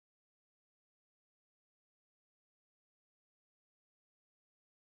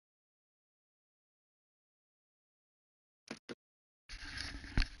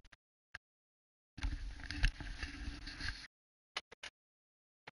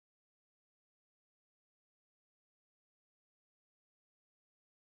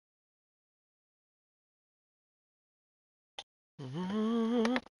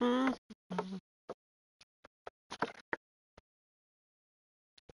Oh,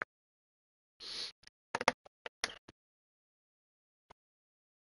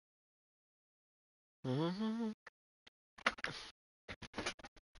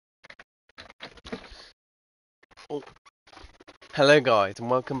 hello guys, and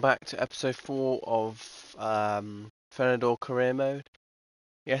welcome back to episode 4 of Feyenoord career mode.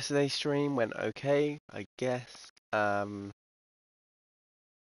 Yesterday's stream went okay, I guess.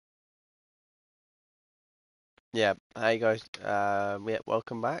 Yeah, hey guys, yeah,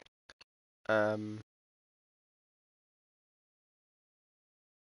 welcome back. Um,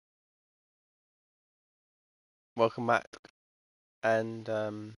 welcome back, and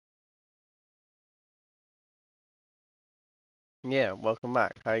yeah, welcome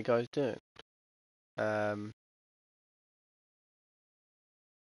back. How you guys doing? Um,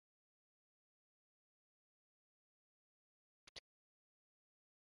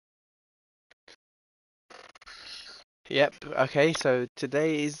 yep. Okay, so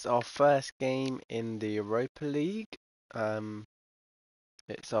today is our first game in the Europa League. Um,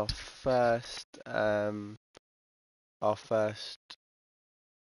 it's our first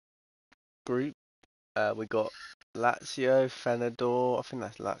group. We got Lazio, Feyenoord. I think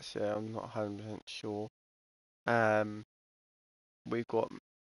that's Lazio. I'm not 100% sure. We've got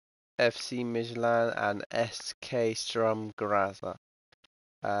FC Midtjylland and SK Strum Graz.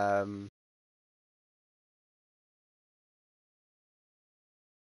 Um,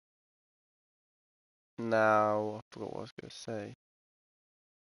 Now I forgot what I was going to say.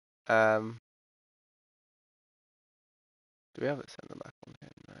 Um, do we have a centre back on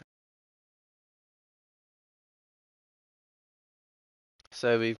here? No.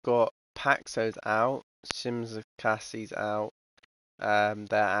 So we've got Paxo's out, Cassie's out. They're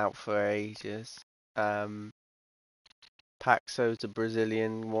out for ages. Paxo's a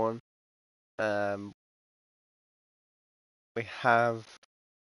Brazilian one. We have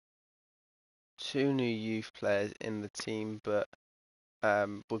two new youth players in the team, but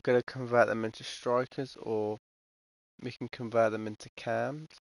we're going to convert them into strikers, or we can convert them into cams.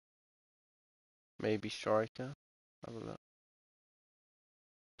 Maybe striker. Have a look.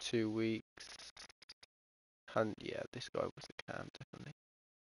 2 weeks. Yeah, this guy was a cam, definitely.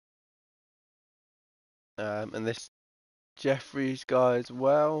 And this Jeffries guy as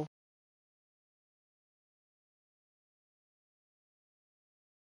well.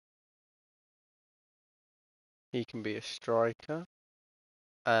 He can be a striker.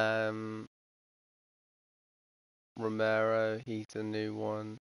 Romero, he's a new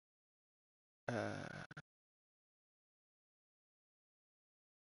one.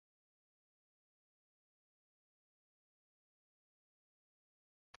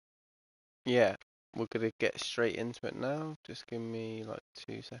 Yeah, we're gonna get straight into it now. Just give me like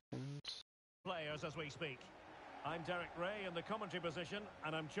 2 seconds. Players as we speak. I'm Derek Ray in the commentary position,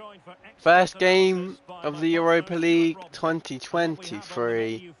 and I'm joined for First game of the Europa League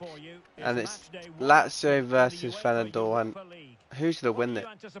 2023, and it's Lazio versus Feyenoord. And who's gonna win it?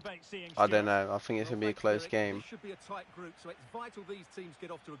 I don't know. I think it's gonna be a close game.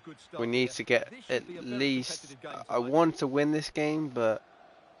 We need to get at least. I want to win this game, but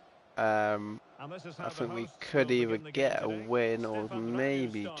I think we could either get a win or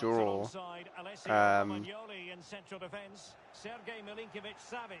maybe draw. Sergej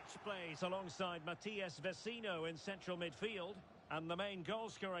Milinkovic-Savic plays alongside Matias Vecino in central midfield, and the main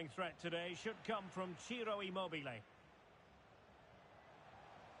goal-scoring threat today should come from Ciro Immobile.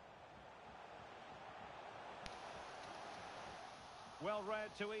 Well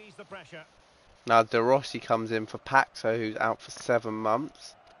read to ease the pressure. Now De Rossi comes in for Paxo, who's out for 7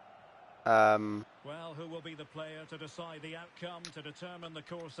 months. Well, who will be the player to decide the outcome, to determine the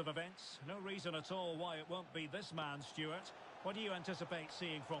course of events? No reason at all why it won't be this man, Stuart. What do you anticipate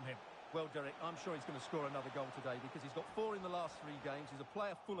seeing from him? Well, Derek, I'm sure he's going to score another goal today because he's got 4 in the last 3 games. He's a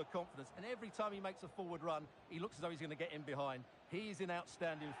player full of confidence, and every time he makes a forward run, he looks as though he's going to get in behind. He's in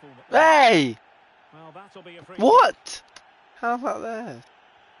outstanding form. Hey! Well, that'll be a free what? How about that?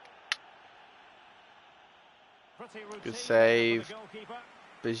 Good save.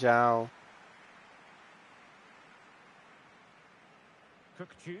 Bijal.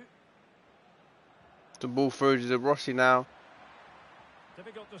 The ball through to De Rossi now.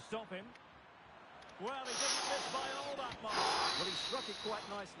 Difficult to stop him. Well, he didn't miss by all that much. Well, he struck it quite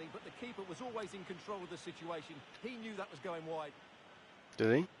nicely, but the keeper was always in control of the situation. He knew that was going wide.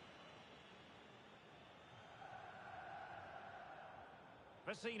 Did he?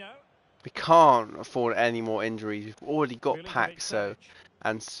 Vecino. We can't afford any more injuries. We've already got Paxo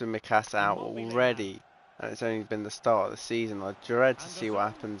and Tsimikas out already. and it's only been the start of the season. I dread to see what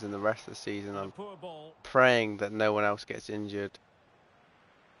happens in the rest of the season. I'm praying that no one else gets injured,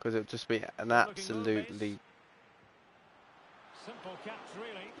 because it would just be an absolutely simple catch,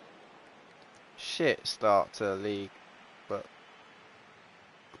 really. Shit start to the league. But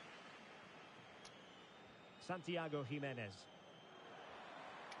Santiago Jimenez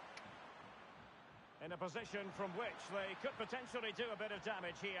in a position from which they could potentially do a bit of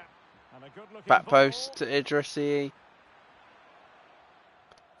damage here. And a good looking back ball. post to Idrissi.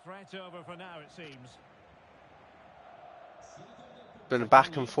 Threat over for now, it seems. Been a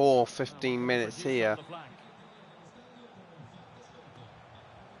back and forth 15 minutes here.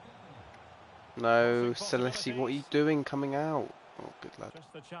 No, Celessi, what are you doing coming out? Oh, good lad.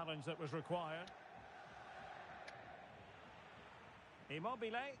 Just the challenge that was required.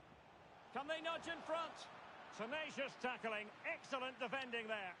 Immobile. Can they nudge in front? Tenacious tackling. Excellent defending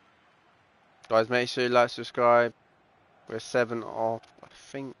there. Guys, make sure you like, subscribe. We're 7 off, I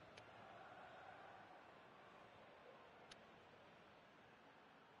think.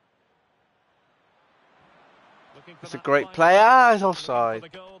 It's a great player. It's offside.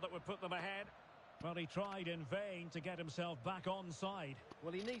 Well, he tried in vain to get himself back onside.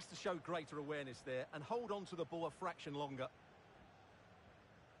 Well, he needs to show greater awareness there and hold on to the ball a fraction longer.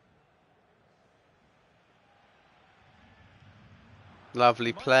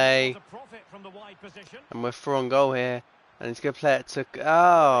 Lovely play. And we're through on goal here. And he's going to play it to...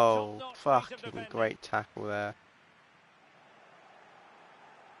 Oh, fucking great tackle there.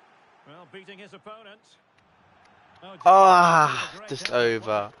 Well, beating his opponent. Ah, just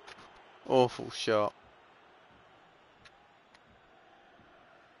over. Awful shot.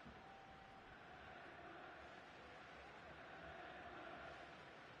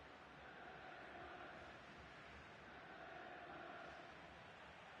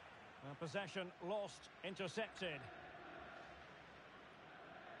 Possession lost, intercepted.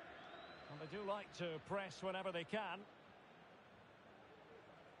 And they do like to press whenever they can.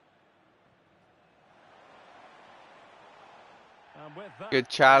 And with that, good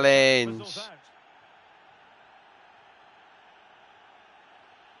challenge.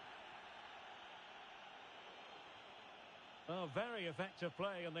 Oh, very effective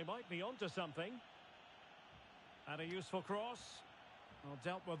play, and they might be onto something. And a useful cross. Well,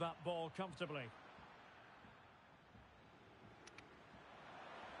 dealt with that ball comfortably.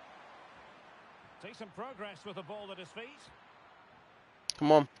 Decent progress with the ball at his feet.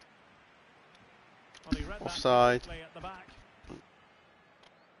 Come on. Well, he read offside. that at the back.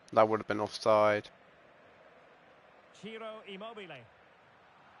 That would have been offside. Ciro Immobile. And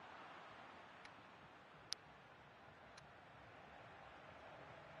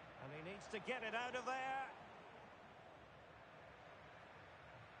he needs to get it out of there.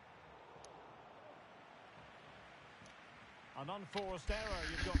 An unforced error,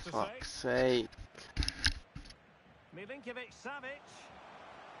 you've got to Fuck's sake. Milinkovic-Savic.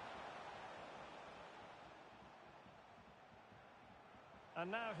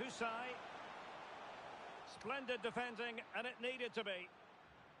 And now Husai. Splendid defending, and it needed to be.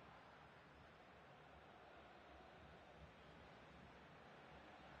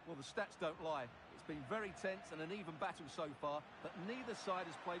 Well, the stats don't lie. It's been very tense and an even battle so far, but neither side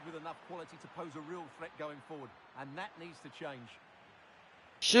has played with enough quality to pose a real threat going forward, and that needs to change.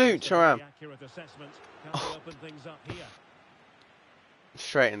 Shoot, Charam. Accurate assessment. Can they open things up here?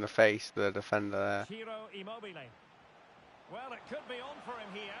 Straight in the face, the defender there. Ciro Immobile. Well, it could be on for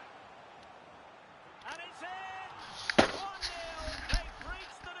him here. And it's in! 1-0. They've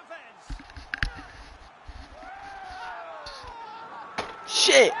breached the defence.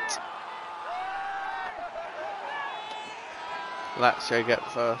 Shit! Lazio get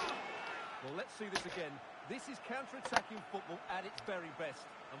first. Well, let's see this again. This is counter-attacking football at its very best.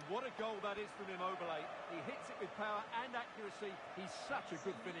 And what a goal that is from Immobile. He hits it with power and accuracy. He's such a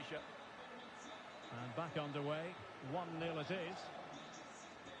good finisher. And back underway. 1-0 it is.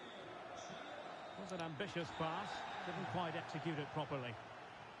 Was an ambitious pass. Didn't quite execute it properly.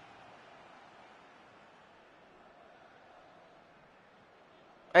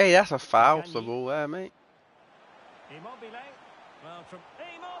 Hey, that's a foul for the ball there, mate. Immobile. Well, from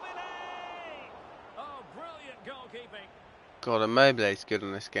Immobile! Oh, brilliant goalkeeping. God, Immobile's good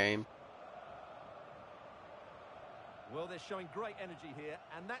in this game. Well, they're showing great energy here,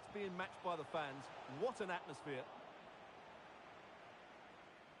 and that's being matched by the fans. What an atmosphere.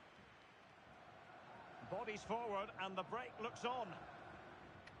 Bodies forward, and the break looks on.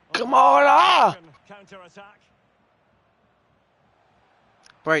 Come on! Ah! Counter-attack.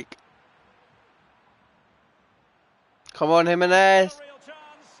 Break. Come on, Jimenez.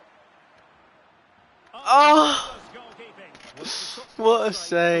 Oh, Marvellous goalkeeping. Well, it's a what a top-class save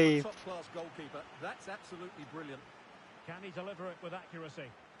save. from a top-class goalkeeper. That's absolutely brilliant. Can he deliver it with accuracy?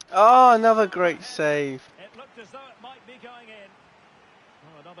 Oh, another great save. It looked as though it might be going in.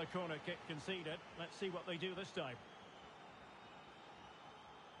 Well, another corner kick conceded. Let's see what they do this time.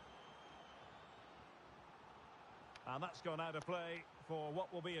 And that's gone out of play for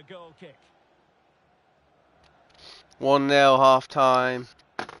what will be a goal kick. 1-0 half time.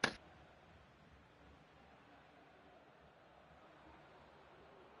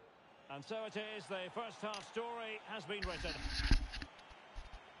 And so it is, the first half story has been written.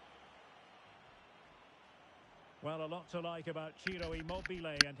 Well, a lot to like about Ciro Immobile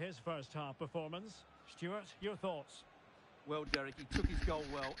and his first half performance. Stuart, your thoughts? Well, Derek, he took his goal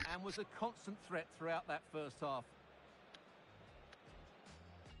well and was a constant threat throughout that first half.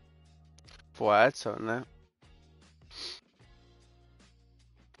 Boy, I had something there.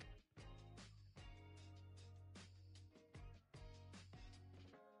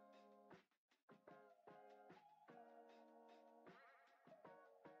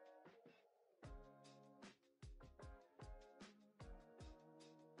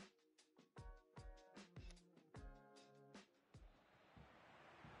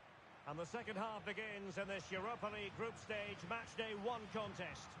 And the second half begins in this Europa League group stage match day 1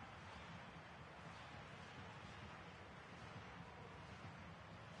 contest.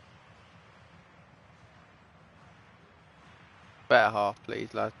 Better half,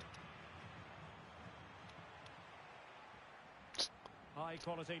 please, lad. High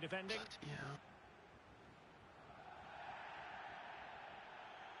quality defending. Yeah.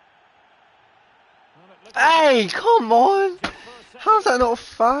 Well, it looks Hey, come on! just for a second. How's that not a Well,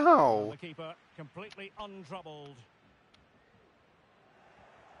 foul? the keeper completely untroubled.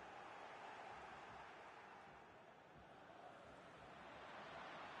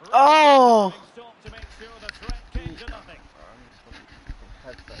 Oh! Stop to make sure the threat came to nothing.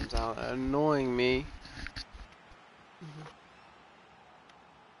 Headphones out, they're annoying me.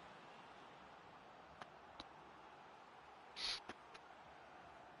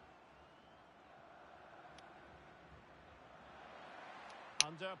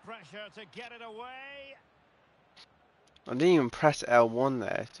 Under pressure to get it away. I didn't even press L1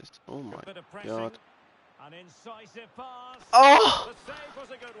 there. It's just, oh my A bit of pressing. god. An incisive pass. Oh! The save was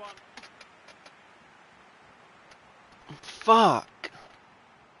a good one. Fuck!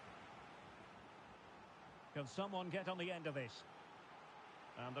 Can someone get on the end of this?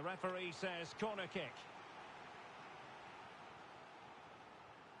 And the referee says corner kick.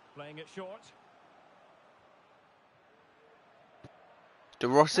 Playing it short. De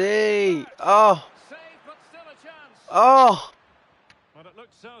Rossi! Oh! Save, but still a chance. Oh! Well, it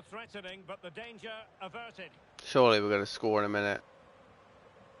looked so threatening, but the danger averted. Surely we're going to score in a minute.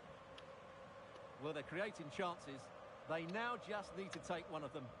 Well, they're creating chances. They now just need to take one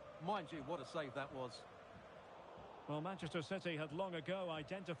of them. Mind you, what a save that was. Well, Manchester City had long ago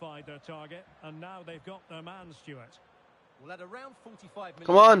identified their target, and now they've got their man, Stuart. Well, at around 45 minutes.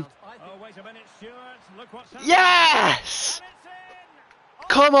 Come on! Oh, wait a minute, Stuart. Look what's happening. Yes! And it's in!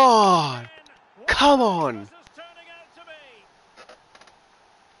 Come on! What Come a on! this is turning out to be.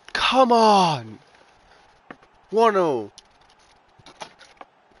 Come on! 1-0.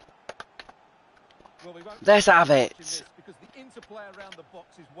 Well, we won't Let's have watching it. this because the interplay around the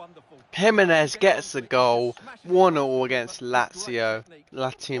box is wonderful. Jimenez gets the goal. Smashes it 1-0 past against the keeper with great Lazio. technique.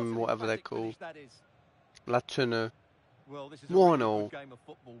 Latium, What an whatever they're emphatic called. finish that is. Latino. Well, this is a really 1-0. good game of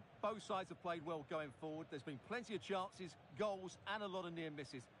football. Both sides have played well going forward. There's been plenty of chances, goals, and a lot of near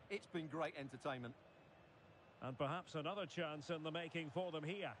misses. It's been great entertainment. And perhaps another chance in the making for them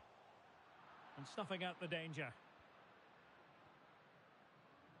here. And snuffing out the danger.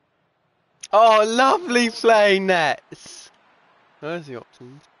 Oh, lovely play, Nets. There's the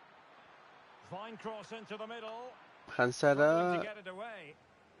options. Fine cross into the middle. Cancelo. Struggling to get it away.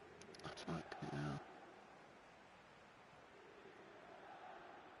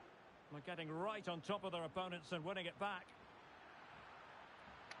 They're getting right on top of their opponents and winning it back.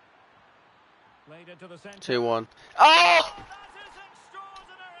 Played into the centre. 2-1. Oh! That is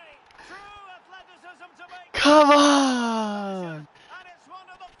extraordinary. True athleticism to make. Come on! And it's one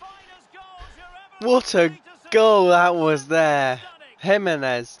of the finest goals you're ever What a likely to see. goal that was there. Stunning.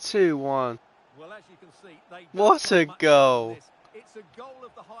 Jimenez, 2-1. Well, as you can see, they What don't a come much goal. further than this. It's a goal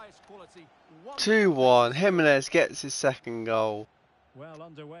of the highest quality. 2-1. Jimenez gets his second goal. Well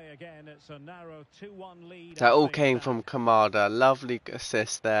underway again. It's a narrow 2-1 lead. That as all things came stand. from Kamada. Lovely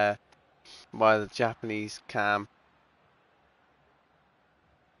assist there by the Japanese cam.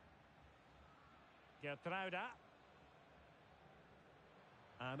 Gertruida.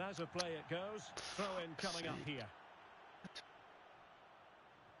 And as a play it goes, throw in coming up here.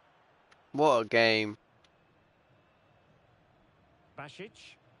 What a game. Basic.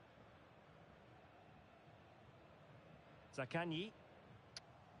 Zakanyi.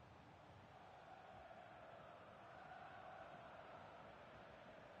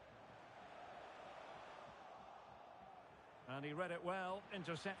 And he read it well,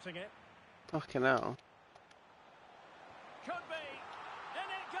 intercepting it. Fucking hell. Could be. In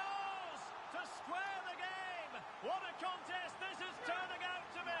it goes! To square the game! What a contest this is turning out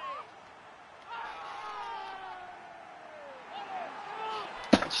to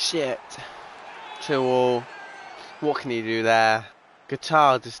be! Shit. 2-2. What can you do there?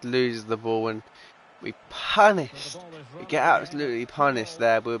 Guitar just loses the ball and we punished. We get absolutely punished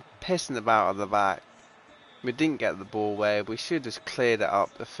there. We were pissing about at the back. We didn't get the ball away. We should have cleared it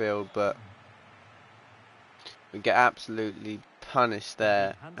up the field, but we get absolutely punished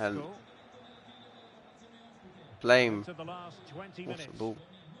there. And blame. What's the ball?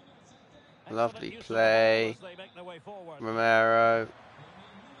 Lovely play. Romero.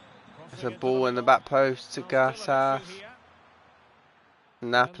 There's a ball in the back post to Gassaf.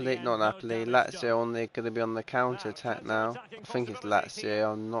 Napoli, not Napoli, Lazio on the going to be on the counter attack now. I think it's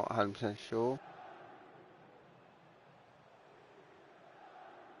Lazio, I'm not 100% sure.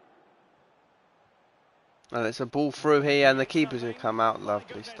 And it's a ball through here and the keeper's going to come out.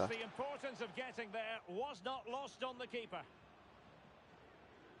 Lovely stuff.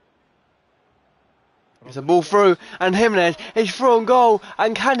 It's a ball through and Jimenez is through on goal,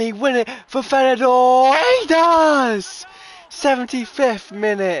 and can he win it for Feyenoord? He does! 75th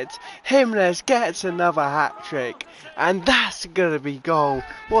minute, Jimenez gets another hat-trick, and that's going to be goal.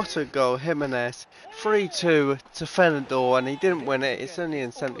 What a goal, Jimenez. 3-2 to Feyenoord, and he didn't win it. It's only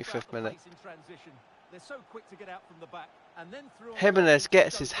in 75th minute. Jimenez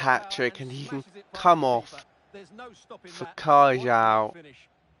gets his hat-trick and he can come off for Kajau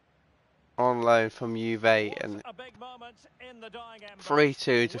on loan from Juve, and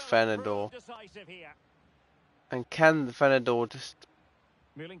 3-2 to Feyenoord. And can the Feyenoord just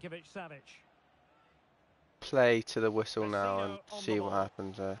play to the whistle now and see what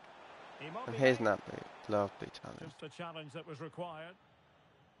happens there? And here's Napoli, lovely challenge. Just the challenge that was required.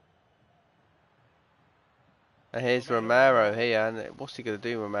 And here's Romero here, and what's he going to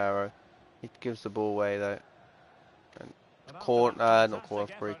do, Romero? He gives the ball away though. And corner, not corner,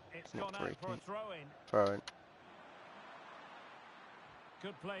 free. Not free. Throw in.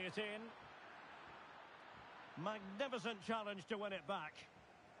 Could play it in. Magnificent challenge to win it back.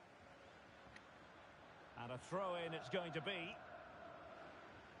 And a throw in it's going to be.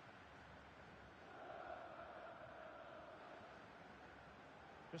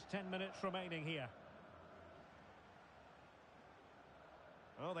 Just 10 minutes remaining here.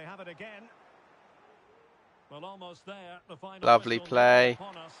 Oh, they have it again. Well, almost there. The final lovely play.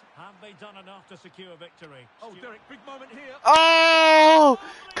 Have they done enough to secure victory? Oh, Derek, big moment here. Oh!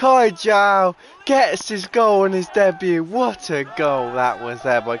 Kajau gets his goal in his debut. What a goal that was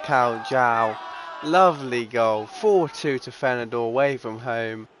there by Kajau. Lovely goal. 4-2 to Feyenoord away from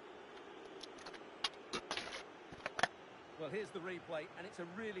home. Well, here's the replay, and it's a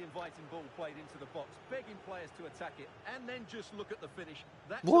really inviting ball played into the box, begging players to attack it, and then just look at the finish.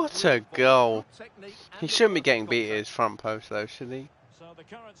 That's what a goal. He shouldn't be getting beat at his front post though, should he? So the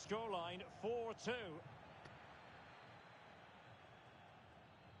current scoreline 4-2.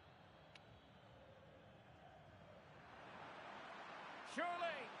 Surely.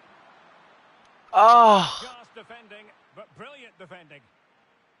 Oh! Just defending, but brilliant defending.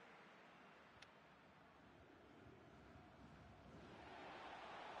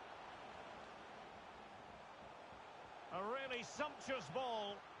 A really sumptuous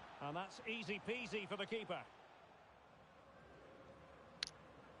ball, and that's easy peasy for the keeper.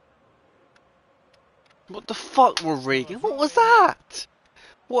 What the fuck, Rodriguez? What was that?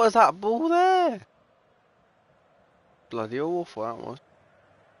 What was that ball there? Bloody awful that was.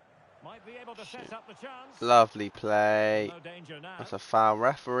 Might be able to set up the chance. Lovely play. No danger now. That's a foul,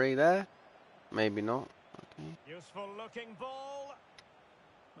 referee there. Maybe not. Okay. Useful looking ball.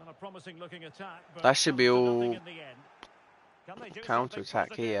 Not a promising looking attack, but that should be all counter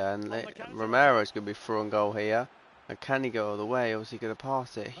attack here, and Romero's going to be through on goal here. And can he go all the way, or is he going to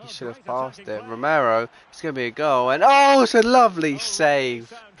pass it? He should have passed it. Romero, it's going to be a goal, and oh, it's a lovely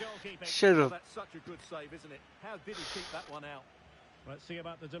save. Should have. That's such a good save, isn't it? How did he keep that one out? Let's see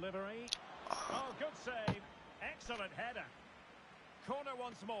about the delivery. Oh, good save. Excellent header. Corner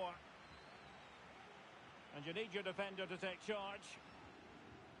once more. And you need your defender to take charge.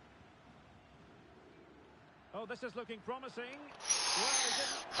 Oh, this is looking promising. Well, he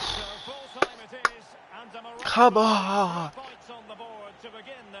didn't. So full time it is, and a Come miraculous on! 3 points on the board to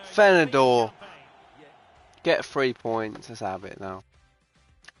begin their European Feyenoord, campaign. get 3 points. Let's have it now.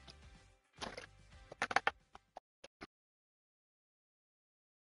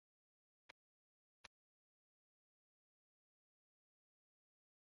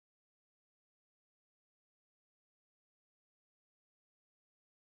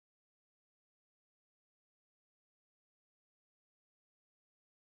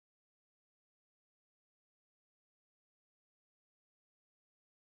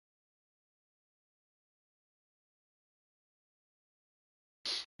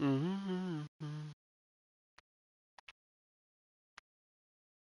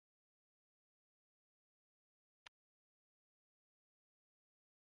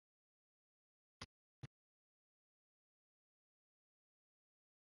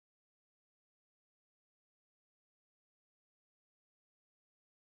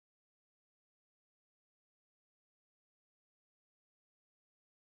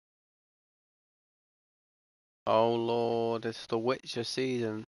 Oh Lord, it's the Witcher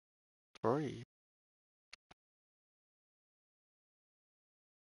season 3.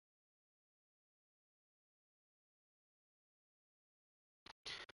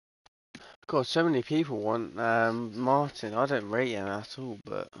 God, so many people want Martin. I don't rate him at all,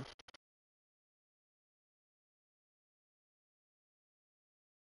 but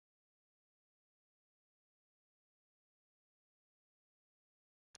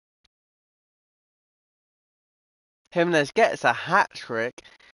Jimenez gets a hat trick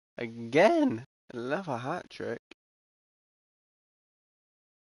again. Another hat trick.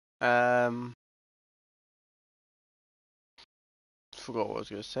 Forgot what I was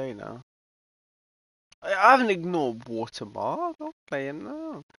gonna say now. I haven't ignored Watermark. I'm playing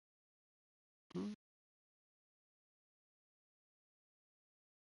now.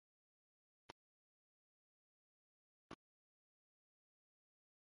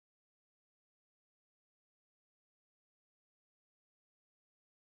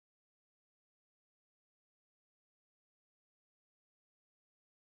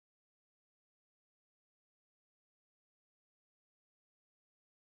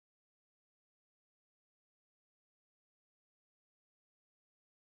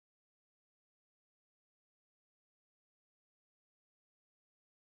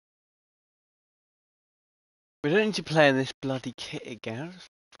 We don't need to play in this bloody kit again. I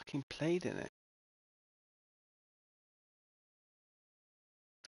just fucking played in it.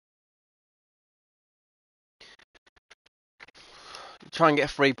 Try and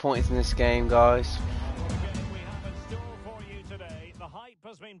get 3 points in this game, guys. Okay, we have in store for you today. The hype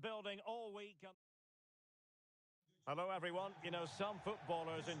has been building all week. Hello everyone. You know, some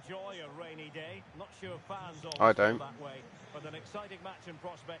footballers enjoy a rainy day. Not sure fans I always feel don't. that way, but an exciting match in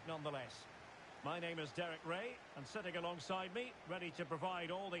prospect nonetheless. My name is Derek Ray, and sitting alongside me, ready to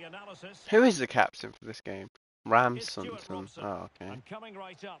provide all the analysis. Who is the captain for this game? It's Stuart Ramsonson. Robson. Oh, okay. And coming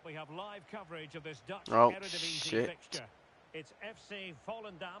right up, we have live coverage of this Dutch Oh, Eredivisie shit. fixture. It's FC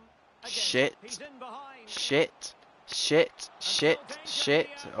Volendam against. Shit. He's in behind. Shit. Shit. Shit. Shit.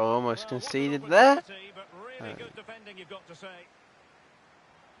 I almost Well, conceded there. but really good defending, you've got to say.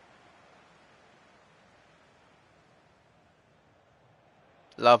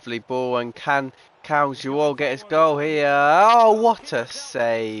 Lovely ball, and can Calzuol get his goal here? Oh, what a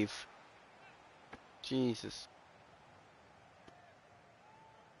save. Jesus.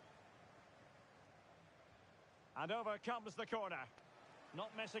 And over comes the corner. Not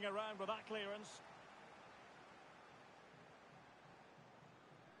messing around with that clearance.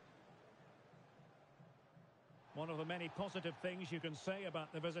 One of the many positive things you can say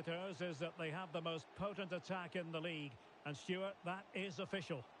about the visitors is that they have the most potent attack in the league. And Stuart, that is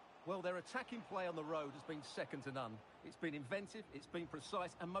official. Well, their attacking play on the road has been second to none. It's been inventive, it's been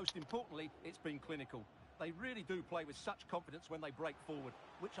precise, and most importantly, it's been clinical. They really do play with such confidence when they break forward,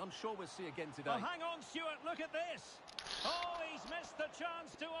 which I'm sure we'll see again today. Well, hang on, Stuart, look at this. Oh, he's missed the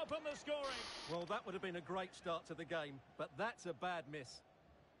chance to open the scoring. Well, that would have been a great start to the game, but that's a bad miss.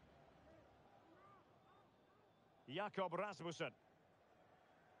 Jakob Rasmussen.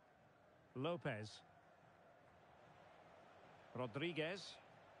 Lopez. Rodriguez.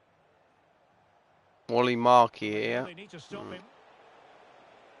 Wally Markey here. They need to stop him.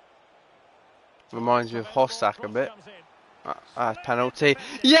 Reminds me of Hossack a bit. Penalty.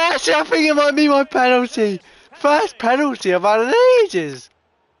 Yes, I think it might be my penalty. First penalty I've had in ages.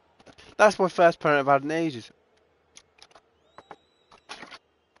 That's my first penalty I've had in ages.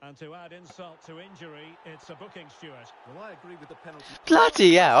 And to add insult to injury, it's a booking, Stuart. Well, I agree with the penalty.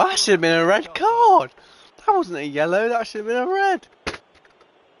 Bloody hell, that should have been a red card. That wasn't a yellow, that should have been a red.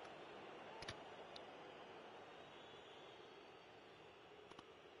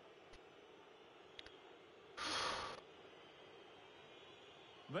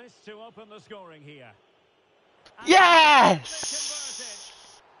 This to open the scoring here.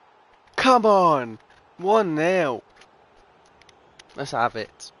 Yes! Come on! 1-0. Let's have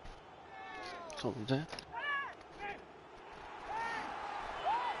it. That's what we do.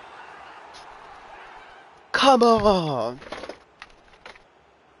 Come on!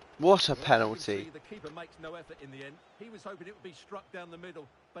 What a penalty. The keeper makes no effort in the end. He was hoping it would be struck down the middle,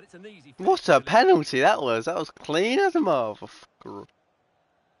 but it's an easy finish. What a penalty that was. That was clean as a motherfucker.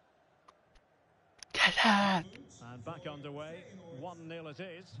 Get that! And back underway. 1-0 it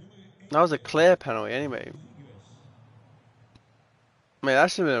is. That was a clear penalty anyway. I mean,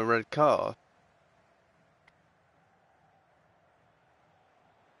 that should have been a red card.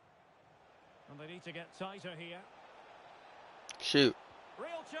 And they need to get tighter here. Shoot. Real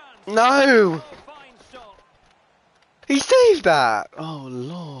chance. No! Oh, fine stop. He saved that! Oh,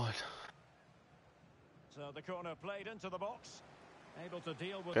 Lord. So the corner played into the box. Able to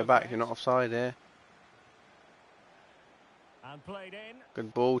deal with Go the back, threat. you're not offside here. And played in.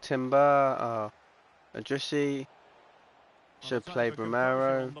 Good ball, Timber. Adrissi. Should have played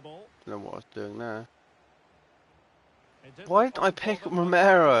Romero. Don't know what I was doing there. Why didn't I pick up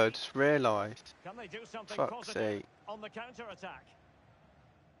Romero? I just realised. Can they do something Fuck's positive sake. on the counter attack?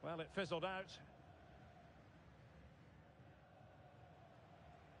 Well, it fizzled out.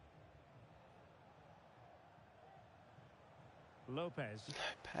 Lopez.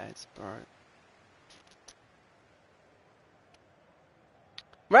 Lopez, bro.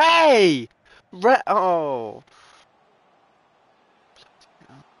 Ray! Oh!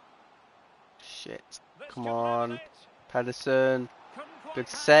 Shit. Come on. Pedersen. Good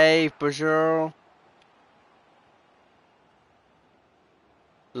save, Bajul.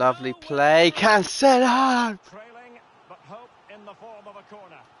 Lovely play. Cancelo! Trailing, but hope in the form of a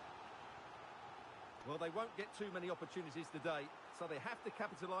corner. Well, they won't get too many opportunities today, so they have to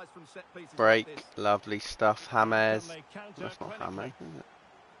capitalise from set pieces. Break. Like this. Lovely stuff, James. Can they counter That's not clinically? James, is it?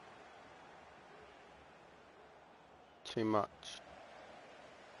 Too much.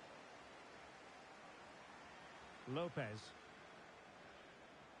 Lopez.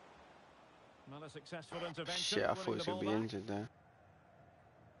 Not a successful intervention. Shit, I thought he winning was the going to be ball back. injured there.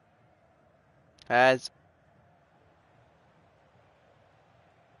 Heads.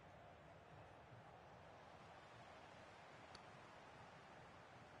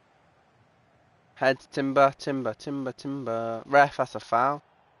 Heads, Timber, Timber, Timber, Timber. Ref, that's a foul.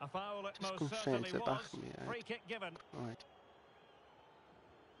 A foul it Just most come straight certainly into the back was. of me, eh? Free kick given. Right.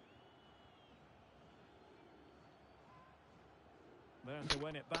 There to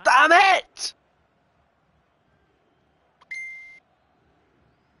win it back. Damn it!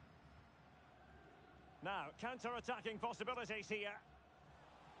 Now, counter-attacking possibilities here.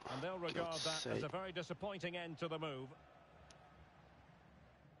 And they'll regard God's that as sake. a very disappointing end to the move.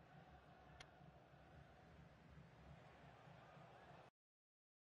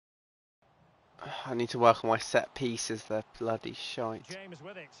 I need to work on my set pieces, they're bloody shite. James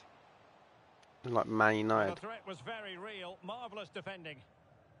with it. Like Man The United. threat was very real. Marvellous defending.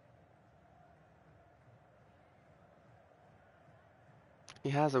 He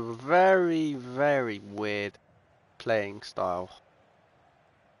has a very, very weird playing style.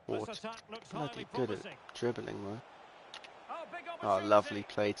 This What? attack looks Bloody highly good promising. at dribbling though. Oh, big Oh, opportunity. lovely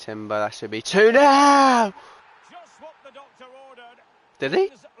play, Timber. That should be 2 now. Just what the doctor ordered. Did he?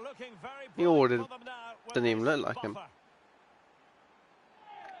 Things looking very He bright ordered. for them now with Didn't even this look like him. buffer.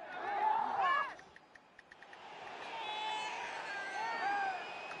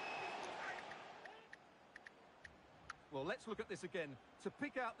 Well, let's look at this again. To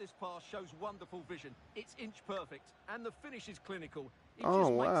pick out this pass shows wonderful vision. It's inch perfect, and the finish is clinical. It Oh,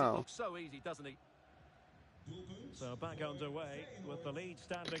 just makes it wow. look so easy, doesn't he? So back underway with the lead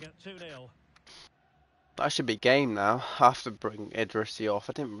standing at 2-0. That should be game now. I have to bring Idrissi off.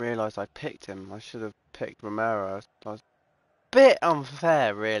 I didn't realise I picked him. I should have picked Romero. I was a bit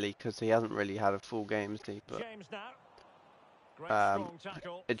unfair, really, because he hasn't really had a full game, has he? But James now. Great strong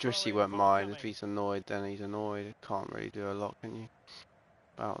tackle. Idrissi Throw-in won't mind. If forthcoming. he's annoyed, then he's annoyed. Can't really do a lot, can you?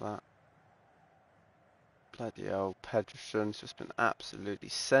 About that. Bloody hell, Pedersen's just been absolutely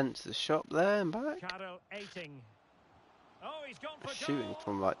sent to the shop there and back. Carol Eiting. Oh, he's gone for Shooting goal.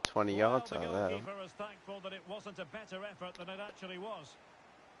 from like 20 Well, yards the out there. goalkeeper is thankful that it wasn't a better effort than it actually was.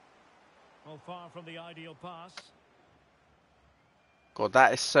 Well, far from the ideal pass. God,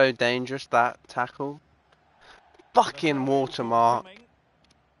 that is so dangerous, that tackle. Fucking The throw-in watermark. forthcoming.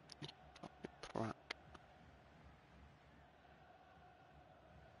 Crap.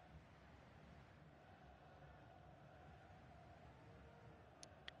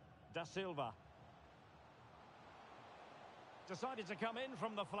 Da Silva. decided to come in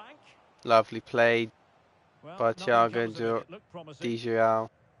from the flank. Lovely play Well, by nothing Thiago comes of it. It looked promising. Digiral.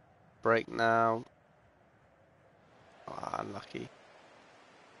 Break now. Ah, unlucky.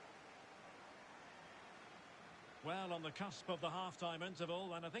 Well, on the cusp of the half-time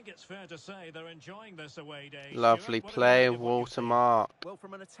interval, and I think it's fair to say they're enjoying this away day. Lovely Stuart, what have you play, made of what you've seen? Watermark. Well,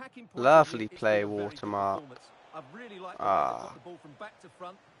 from an attacking point of view, Lovely it's play, been a very good Watermark. performance. I've really liked the way they've Ah, got the ball from back to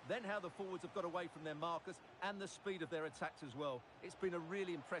front, then how the forwards have got away from their markers, and the speed of their attacks as well. It's been a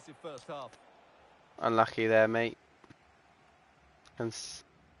really impressive first half. unlucky there, mate. Concedo,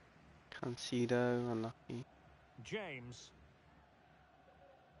 unlucky. James.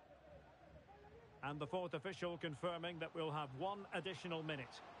 And the fourth official confirming that we'll have one additional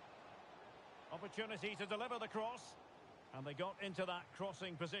minute. Opportunity to deliver the cross. And they got into that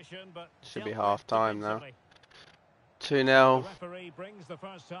crossing position, but Should be dealt half with time now. defensively. 2-0. The referee brings the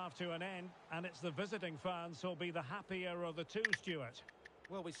first half to an end, and it's the visiting fans who'll be the happier of the two, Stuart.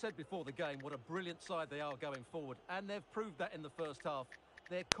 Well, we said before the game what a brilliant side they are going forward, and they've proved that in the first half.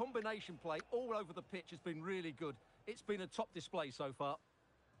 Their combination play all over the pitch has been really good. It's been a top display so far.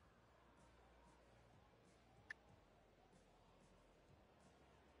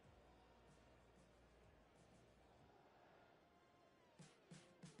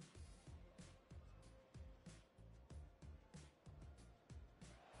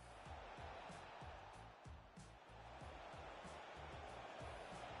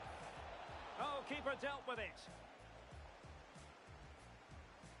 Oh, keeper dealt with it.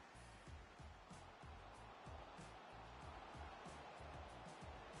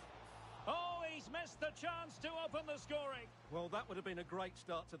 Oh, he's missed the chance to open the scoring. Well, that would have been a great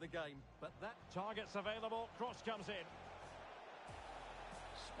start to the game, but that... Target's available, cross comes in.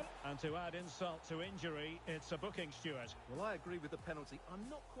 And to add insult to injury, it's a booking, Stuart. Well, I agree with the penalty. I'm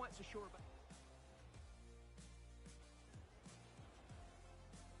not quite so sure about...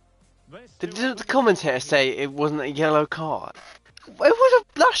 Did the commentator say it wasn't a yellow card?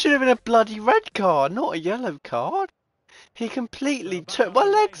 That should have been a bloody red card, not a yellow card. He completely took my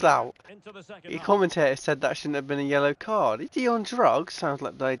legs out. The commentator said that shouldn't have been a yellow card. Is he on drugs? Sounds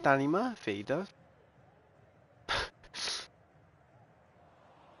like bloody Danny Murphy does.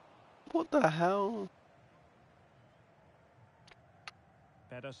 What the hell?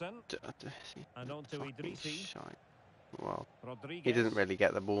 Pedersen. And on to Idrissi. Well, Rodriguez. he didn't really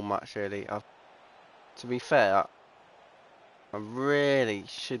get the ball much, really. To be fair, I really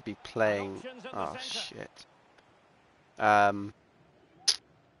should be playing. Oh shit. Forgot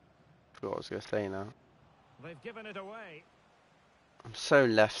what I was gonna say now. They've given it away. I'm so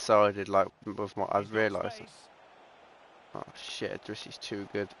left-sided, like with my. I've realised. Oh shit, Idrissi's too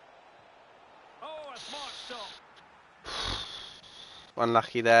good. Oh, a smart stop.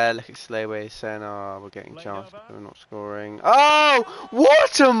 Unlucky there. Look at Slayway saying, "Oh, we're getting chances, but we're not scoring." Oh,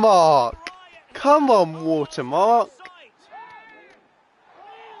 Watermark! Come on, Watermark!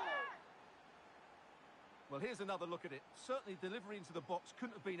 Well, here's another look at it. Certainly delivery into the box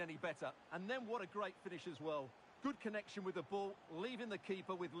couldn't have been any better. And then what a great finish as well. Good connection with the ball, leaving the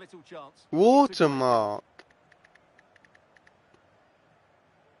keeper with little chance. Watermark!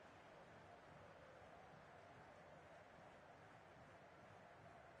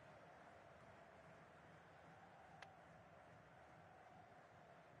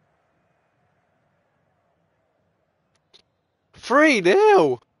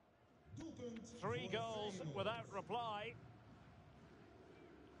 3-0! 3 goals without reply.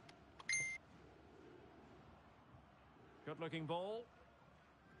 Good-looking ball.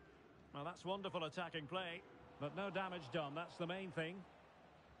 Well, that's wonderful attacking play, but no damage done. That's the main thing.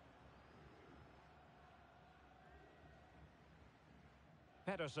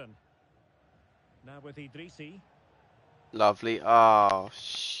 Pedersen. Now with Idrissi. Lovely. Oh,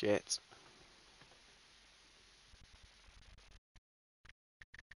 shit.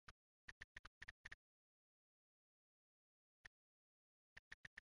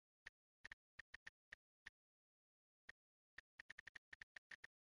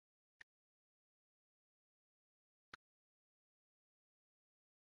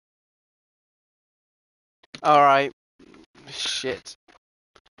 Alright. Shit.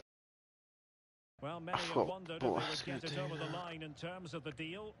 Well, many have wondered if they would get it over the line in terms of the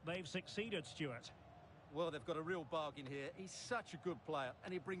deal. They've succeeded, Stuart. Well, they've got a real bargain here. He's such a good player,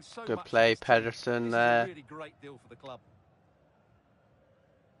 and he brings so Good much play, to this team. Pedersen This there. is a really great deal for the club.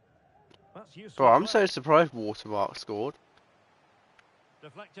 That's useful. Bro, I'm so surprised Watermark scored.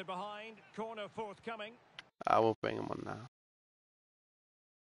 Deflected behind, corner forthcoming. I will bring him on now.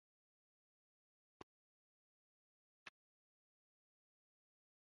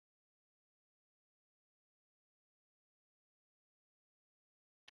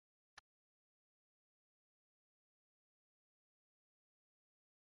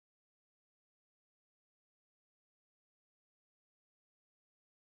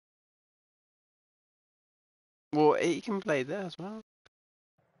 Well, he can play there as well.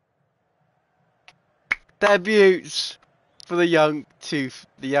 Debuts for the young two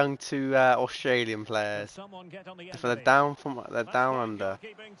Australian players. For the down under.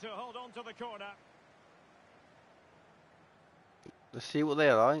 Let's see what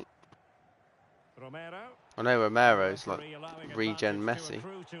they're like. I know Romero's like regen Messi.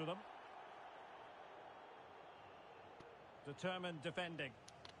 Determined defending.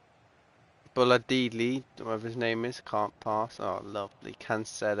 Bulladili, whatever his name is, can't pass. Oh, lovely.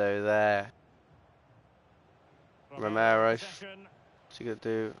 Cancelo there. Romero. What's he gonna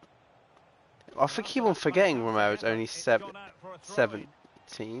do? I keep on forgetting Romero's only 17.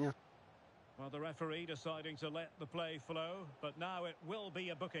 Well, the referee deciding to let the play flow, but now it will be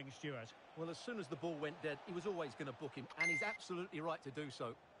a booking, Stuart. Well, as soon as the ball went dead, he was always going to book him, and he's absolutely right to do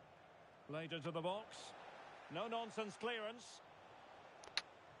so. Played into the box. No nonsense clearance.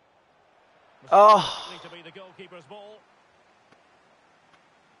 Oh! To be the goalkeeper's ball.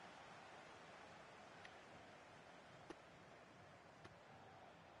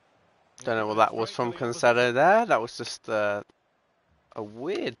 Don't know what that was from Cancelo there. That was just a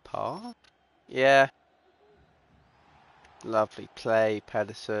weird pass. Yeah. Lovely play,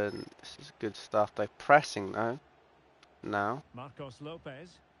 Pedersen. This is good stuff. They're pressing though. Now. Marcos Lopez.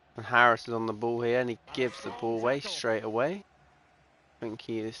 And Harris is on the ball here and he gives the ball away straight away. I think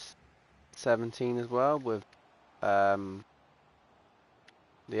he is 17 as well with the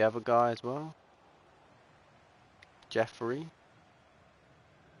other guy as well. Jeffrey.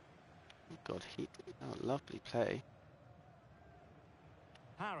 God, lovely play.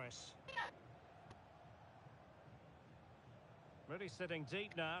 Harris. Really sitting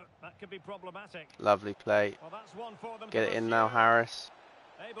deep now. That could be problematic. Lovely play. Well, that's one for them. Get it in now, Harris.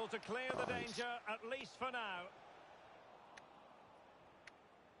 Able to clear the danger, at least for now.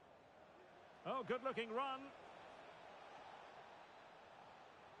 Oh, good-looking run.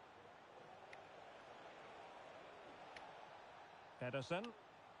 Pedersen.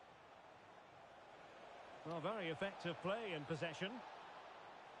 Well, very effective play in possession.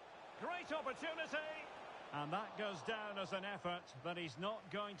 Great opportunity. And that goes down as an effort that he's not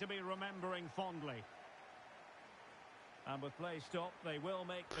going to be remembering fondly. And with play stopped, they will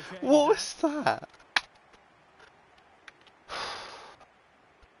make the change. What was that?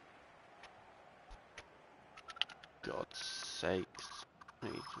 God's sakes.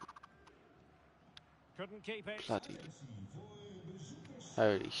 Couldn't keep it. Bloody.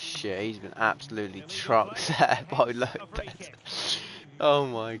 Holy shit, he's been absolutely trucked there by Lopez. Oh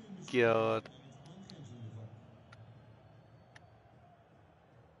my god.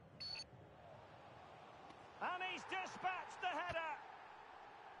 And he's dispatched the header.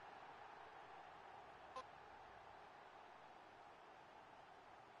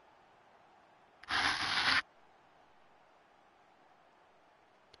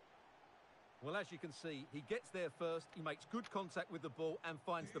 Well, as you can see, he gets there first, he makes good contact with the ball and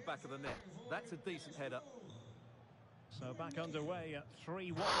finds the back of the net. That's a decent header. So back underway at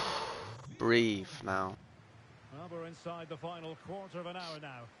 3-1. Breathe now. Well, we're inside the final quarter of an hour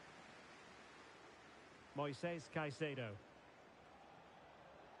now. Moises Caicedo.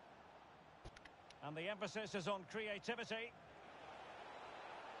 And the emphasis is on creativity.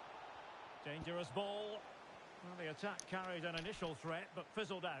 Dangerous ball. Well, the attack carried an initial threat, but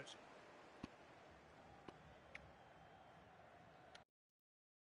fizzled out.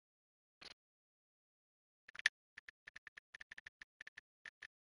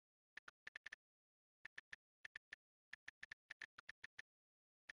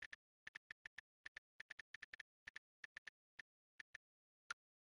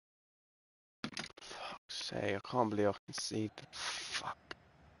 Say, I can't believe I can see the fuck.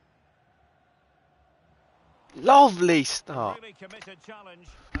 Lovely start. Really committed challenge,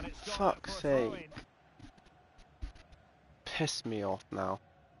 and it's Fuck's sake. Piss me off now.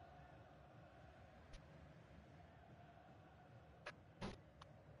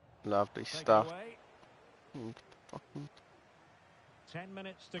 Lovely stuff. 10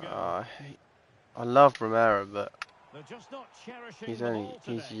 minutes to go. I love Romero, but They're just not cherishing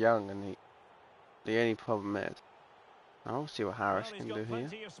he's young and the only problem is I'll see what Harris can do here.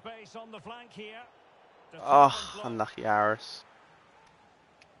 Oh, unlucky Harris.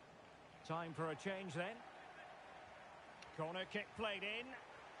 Time for a change then. Corner kick played in.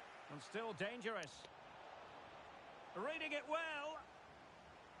 And still dangerous. Reading it well.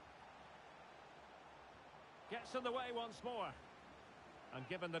 Gets in the way once more. And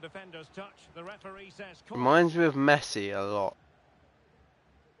given the defender's touch, the referee says... Reminds me of Messi a lot.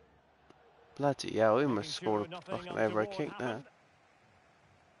 Bloody hell, he almost scored a fucking over a kick there.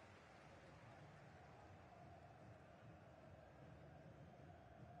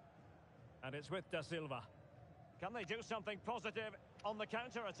 And it's with Da Silva. Can they do something positive on the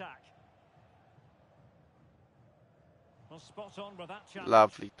counter-attack? Well, spot on with that challenge.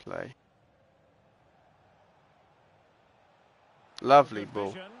 Lovely play. Lovely Good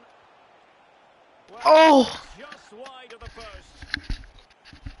ball. vision. Well, Oh! just wide of the post.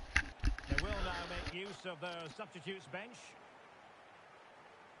 They will now make use of their substitutes bench.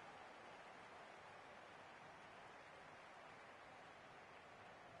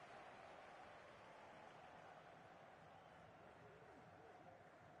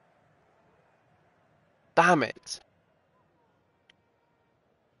 Damn it.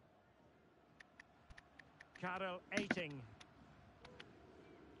 Karel Eiting.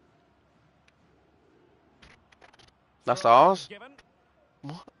 That's Throw ours? given.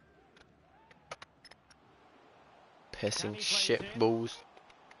 What? Can Pissing he play shit it in? balls.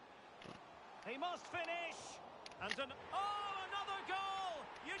 He must finish. And another goal.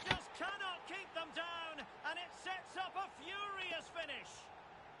 You just cannot keep them down, and it sets up a furious finish.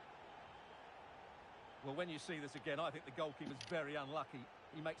 Well, when you see this again, I think the goalkeeper's very unlucky.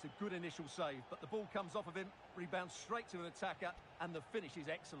 He makes a good initial save, but the ball comes off of him, rebounds straight to an attacker, and the finish is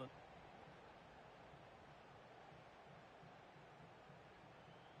excellent.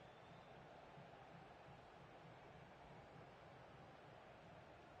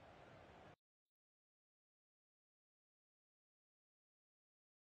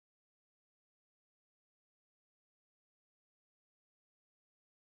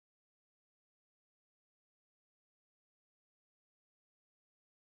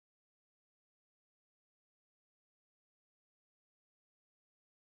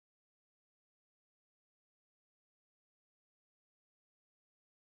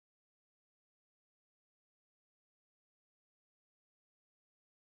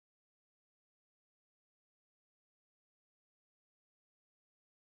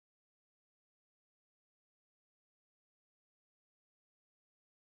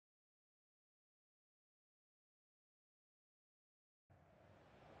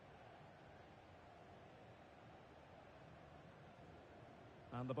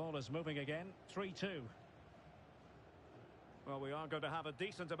 And the ball is moving again, 3-2. Well, we are going to have a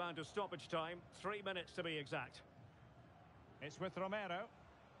decent amount of stoppage time, 3 minutes to be exact. It's with Romero.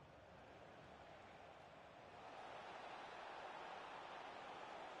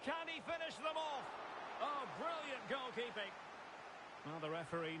 Can he finish them off? Oh, brilliant goalkeeping. Well, the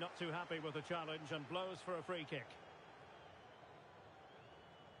referee not too happy with the challenge and blows for a free kick.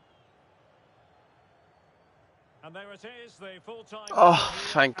 And there it is, the full-time Oh, whistle here,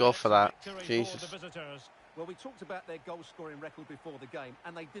 thank God and for it's that. victory Jesus. for the visitors. Well, we talked about their goal-scoring record before the game,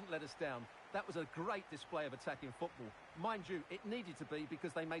 and they didn't let us down. That was a great display of attacking football. Mind you, it needed to be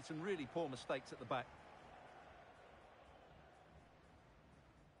because they made some really poor mistakes at the back.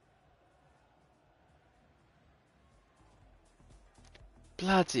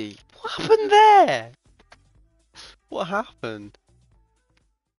 Bloody. What happened there? What happened?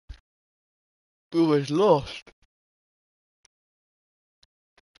 We almost lost.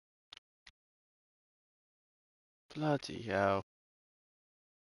 Bloody hell.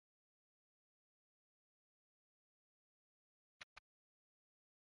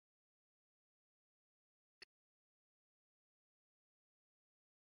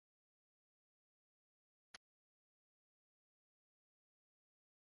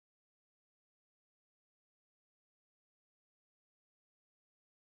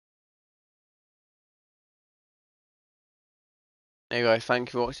 Anyway, thank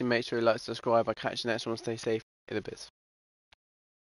you for watching. Make sure you like, subscribe. I'll catch you next one. Stay safe. In a bit.